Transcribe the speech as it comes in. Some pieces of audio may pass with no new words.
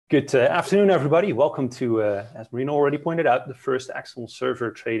Good afternoon, everybody. Welcome to, as Marina already pointed out, the first Axon Server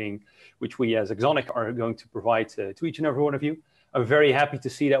Training, which we as Axonic are going to provide to each and every one of you. I'm very happy to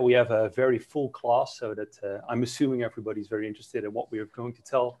see that we have a very full class, so that I'm assuming everybody's very interested in what we are going to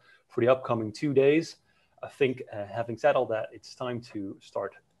tell for the upcoming 2 days. I think having said all that, it's time to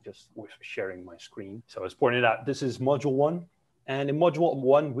start just with sharing my screen. So as pointed out, this is Module 1. And in Module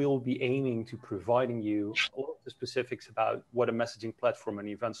 1, we'll be aiming to providing you a lot of the specifics about what a messaging platform and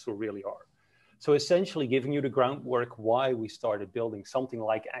event store really are. So essentially giving you the groundwork why we started building something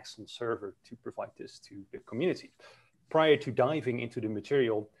like Axon Server to provide this to the community. Prior to diving into the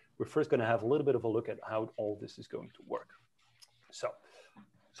material, we're first going to have a little bit of a look at how all this is going to work. So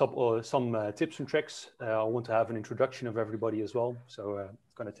some tips and tricks. I want to have an introduction of everybody as well. So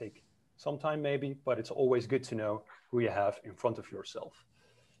it's going to take some time maybe, but it's always good to know who you have in front of yourself.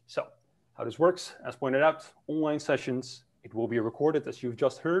 So how this works, as pointed out, online sessions, it will be recorded as you've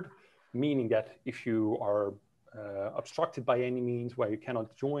just heard, meaning that if you are obstructed by any means where you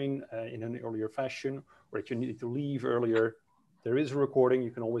cannot join in an earlier fashion, or if you need to leave earlier, there is a recording,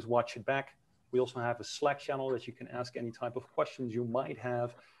 you can always watch it back. We also have a Slack channel that you can ask any type of questions you might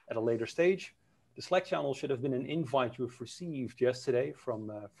have at a later stage. The Slack channel should have been an invite you've received yesterday from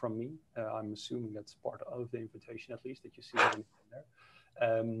me. I'm assuming that's part of the invitation, at least, that you see in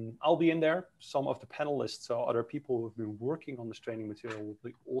there. I'll be in there. Some of the panelists or other people who have been working on this training material will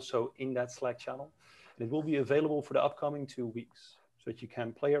be also in that Slack channel. And it will be available for the upcoming 2 weeks, so that you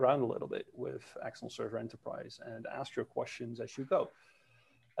can play around a little bit with Axon Server Enterprise and ask your questions as you go.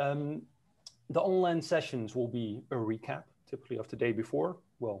 The online sessions will be a recap, typically of the day before.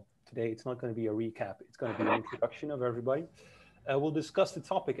 Well, today it's not going to be a recap, it's going to be an introduction of everybody. We'll discuss the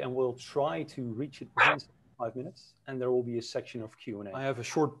topic and we'll try to reach it within 5 minutes, and there will be a section of Q&A. I have a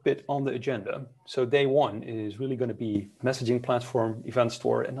short bit on the agenda. So day 1 is really going to be messaging platform, event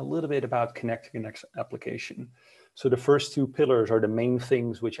store, and a little bit about connecting an application. So the first 2 pillars are the main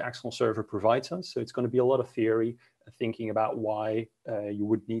things which Axon Server provides us. So it's going to be a lot of theory, thinking about why you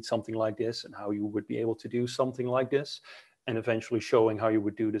would need something like this and how you would be able to do something like this, and eventually showing how you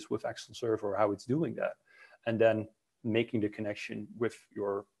would do this with Axon Server or how it's doing that. And then making the connection with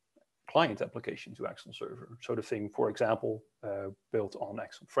your client application to Axon Server. So the thing, for example, built on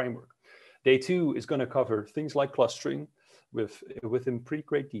Axon Framework. Day 2 is going to cover things like clustering within pretty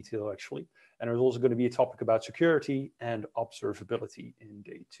great detail, actually. And there's also going to be a topic about security and observability in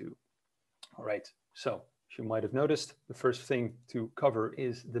day 2. All right, so as you might have noticed, the first thing to cover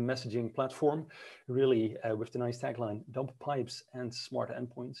is the messaging platform, really with the nice tagline, dump pipes and smart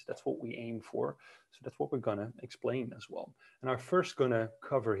endpoints. That's what we aim for. So that's what we're going to explain as well. And I'm first going to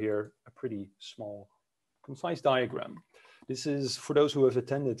cover here a pretty small, concise diagram. This is for those who have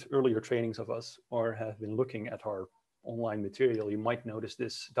attended earlier trainings of us or have been looking at our online material. You might notice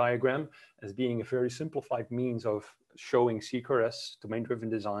this diagram as being a very simplified means of showing CQRS, domain-driven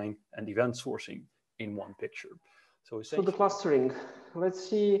design, and event sourcing in one picture. So the clustering, let's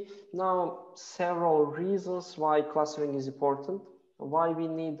see now several reasons why clustering is important, why we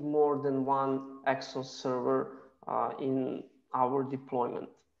need more than one Axon server in our deployment,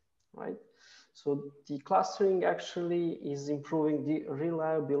 right? So the clustering actually is improving the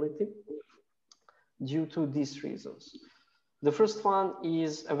reliability due to these reasons. The first one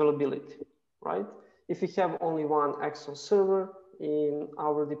is availability, right? If we have only one Axon server in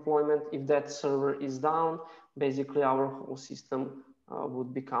our deployment, if that server is down, basically our whole system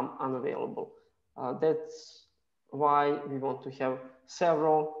would become unavailable. That's why we want to have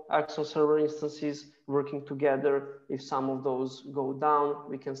several Axon server instances working together. If some of those go down,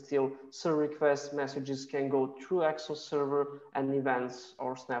 we can still serve requests, messages can go through Axon server, and events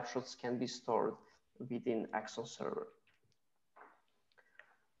or snapshots can be stored within Axon server.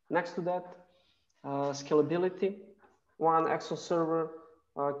 Next to that, scalability. One Axon server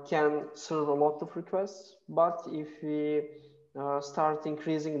can serve a lot of requests, but if we start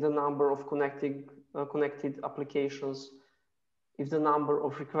increasing the number of connected applications, if the number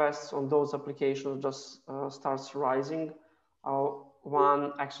of requests on those applications just starts rising,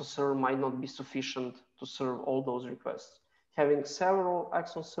 one Axon server might not be sufficient to serve all those requests. Having several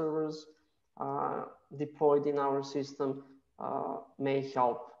Axon servers deployed in our system may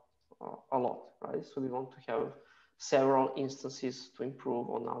help a lot, right? So we want to have several instances to improve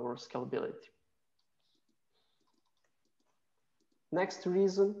on our scalability. Next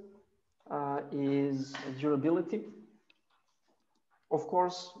reason is durability. Of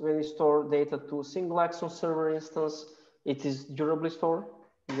course, when we store data to a single Axon server instance, it is durably stored,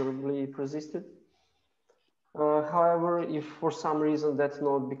 durably persisted. However, if for some reason that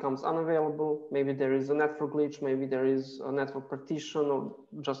node becomes unavailable, maybe there is a network glitch, maybe there is a network partition, or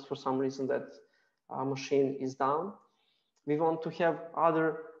just for some reason that machine is down, we want to have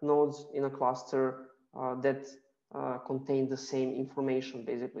other nodes in a cluster that contain the same information,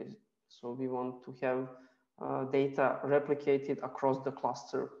 basically. So we want to have data replicated across the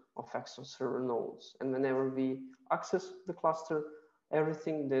cluster of Axon Server nodes. And whenever we access the cluster,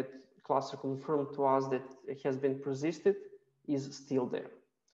 everything that cluster confirmed to us that it has been persisted is still there.